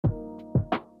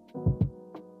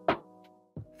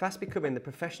Fast becoming the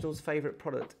professional's favourite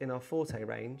product in our Forte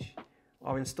range,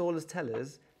 our installers tell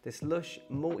us this lush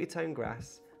multi-tone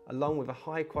grass, along with a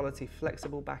high quality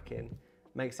flexible backing,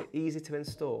 makes it easy to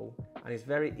install and is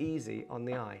very easy on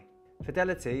the eye.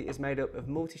 Fidelity is made up of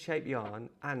multi-shape yarn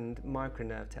and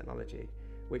micronerve technology,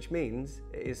 which means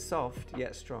it is soft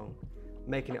yet strong,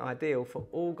 making it ideal for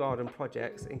all garden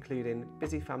projects including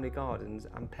busy family gardens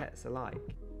and pets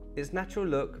alike. Its natural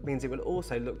look means it will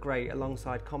also look great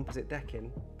alongside composite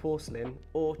decking, porcelain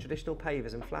or traditional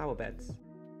pavers and flower beds.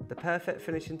 The perfect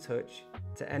finishing touch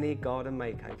to any garden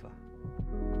makeover.